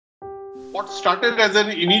What started as an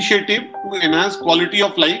initiative to enhance quality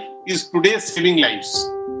of life is today saving lives.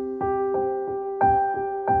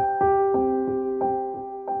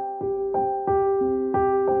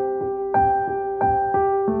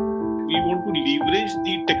 We want to leverage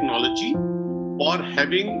the technology for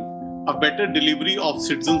having a better delivery of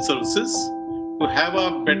citizen services, to have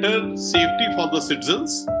a better safety for the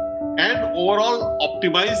citizens, and overall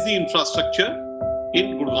optimize the infrastructure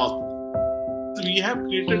in Gurugram. We have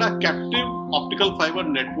created a captive optical fiber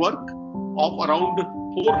network of around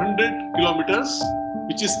 400 kilometers,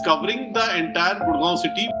 which is covering the entire Gurugram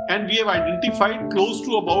city, and we have identified close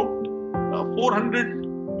to about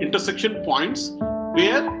 400 intersection points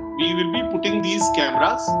where we will be putting these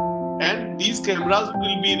cameras, and these cameras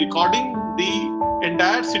will be recording the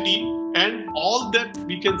entire city and all that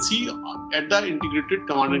we can see at the integrated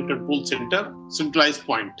command and control center centralized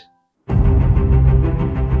point.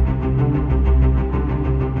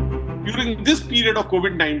 During this period of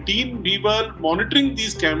COVID-19, we were monitoring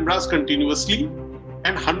these cameras continuously,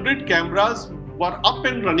 and 100 cameras were up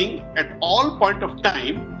and running at all point of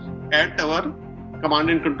time at our command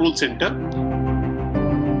and control center.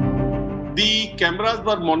 The cameras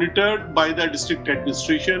were monitored by the district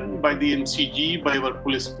administration, by the MCG, by our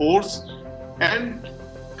police force, and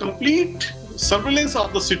complete surveillance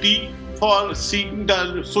of the city for seeing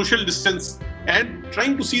the social distance and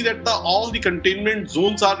trying to see that all the containment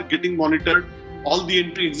zones are getting monitored, all the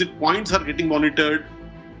entry-exit points are getting monitored.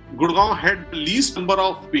 Gurugram had the least number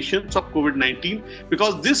of patients of COVID-19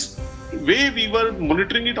 because this way we were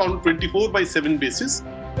monitoring it on 24/7 basis.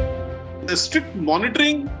 The strict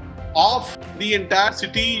monitoring of the entire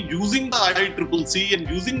city using the ICCC and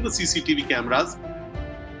using the CCTV cameras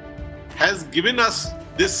has given us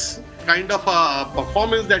this kind of a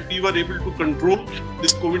performance that we were able to control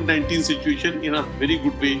this COVID-19 situation in a very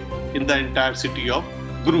good way in the entire city of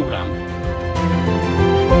Gurugram.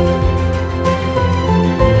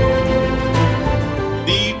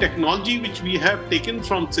 The technology which we have taken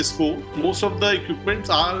from Cisco, most of the equipments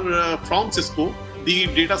are from Cisco. The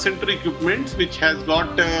data center equipments which has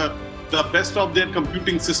got the best of their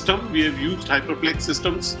computing system. We have used Hyperflex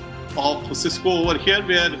systems of Cisco over here,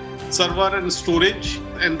 where server and storage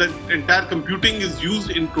and the entire computing is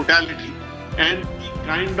used in totality, and the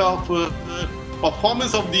kind of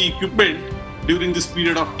performance of the equipment during this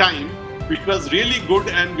period of time, which was really good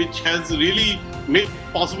and which has really made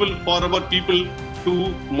it possible for our people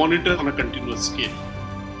to monitor on a continuous scale.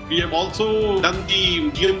 We have also done the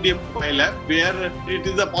GMDA mobile app, where it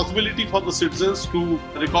is a possibility for the citizens to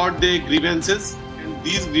record their grievances, and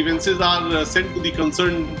these grievances are sent to the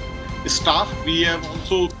concerned staff. We have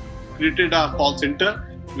also created a call center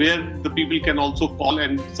where the people can also call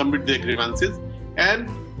and submit their grievances. And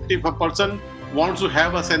if a person wants to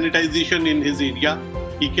have a sanitization in his area,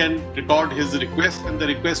 he can record his request, and the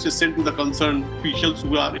request is sent to the concerned officials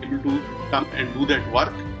who are able to come and do that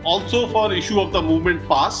work. Also, for issue of the movement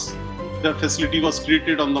pass, the facility was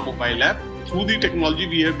created on the mobile app. Through the technology,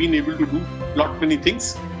 we have been able to do many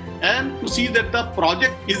things, and to see that the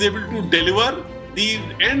project is able to deliver the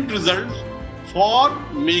end result for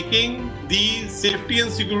making the safety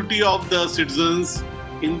and security of the citizens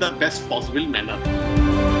in the best possible manner.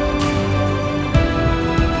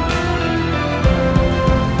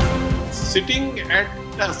 Sitting at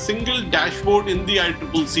a single dashboard in the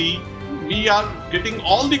ICCC, we are getting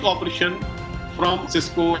all the cooperation from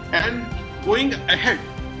Cisco, and going ahead,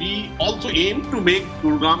 we also aim to make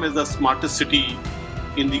Gurugram as the smartest city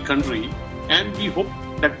in the country, and we hope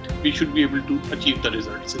that we should be able to achieve the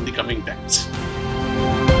results in the coming times.